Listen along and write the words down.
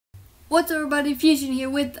What's up everybody, Fusion here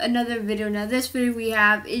with another video. Now this video we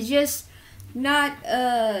have is just not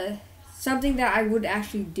something that I would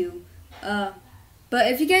actually do. But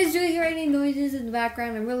if you guys do hear any noises in the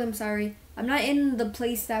background, I'm sorry. I'm not in the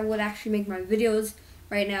place that would actually make my videos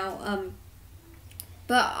right now.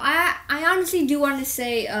 But I honestly do want to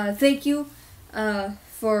say thank you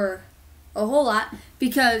for a whole lot,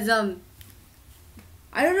 because I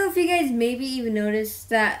don't know if you guys maybe even noticed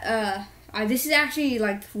that this is actually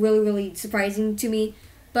like really surprising to me,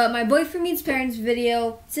 but my boyfriend meets parents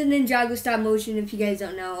video, it's a Ninjago stop motion. If you guys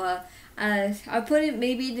don't know, I'll put it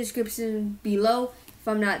maybe in the description below if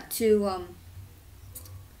I'm not too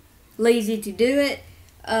lazy to do it.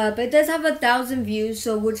 But it does have 1,000 views,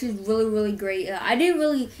 so which is really great. I didn't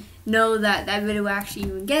really know that video actually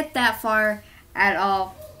even get that far at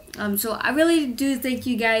all. So I really do thank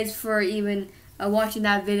you guys for even watching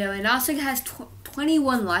that video, and also it has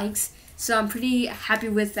 21 likes. So I'm pretty happy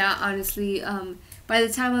with that, honestly. By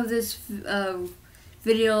the time of this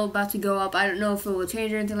video about to go up, I don't know if it will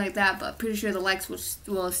change or anything like that, but I'm pretty sure the likes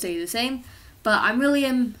will stay the same. But I really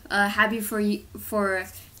am happy for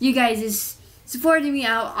you guys is supporting me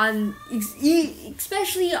out on,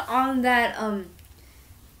 especially on that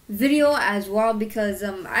video as well, because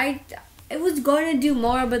I was going to do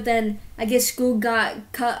more, but then I guess school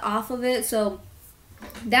got cut off of it, so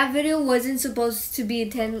that video wasn't supposed to be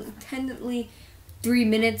technically 3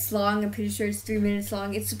 minutes long. I'm pretty sure it's 3 minutes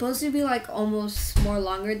long. It's supposed to be like almost more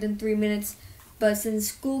longer than 3 minutes, but since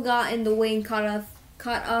school got in the way and cut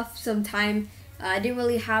off some time, I didn't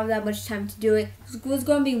really have that much time to do it. It was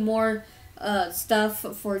going to be more stuff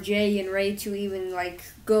for Jay and Ray to even like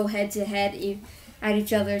go head to head at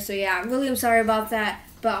each other. So yeah, I'm sorry about that,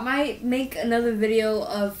 but I might make another video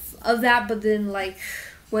of that, but then like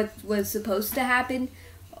what was supposed to happen.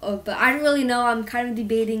 But I don't really know. I'm kind of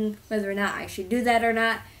debating whether or not I should do that or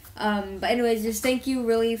not. But anyways, just thank you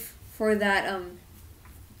really for that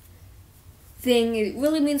thing. It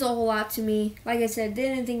really means a whole lot to me. Like I said,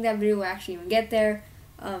 didn't think that video would actually even get there.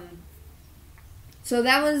 So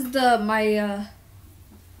that was my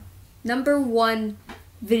 #1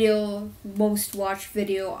 video, most watched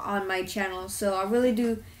video on my channel. So I really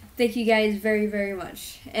do thank you guys very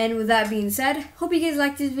much. And with that being said, hope you guys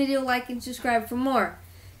liked this video. Like and subscribe for more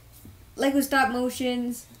Lego stop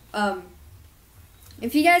motions.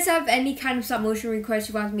 If you guys have any kind of stop motion request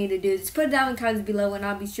you want me to do, just put it down in the comments below and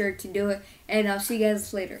I'll be sure to do it. And I'll see you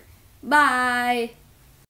guys later. Bye!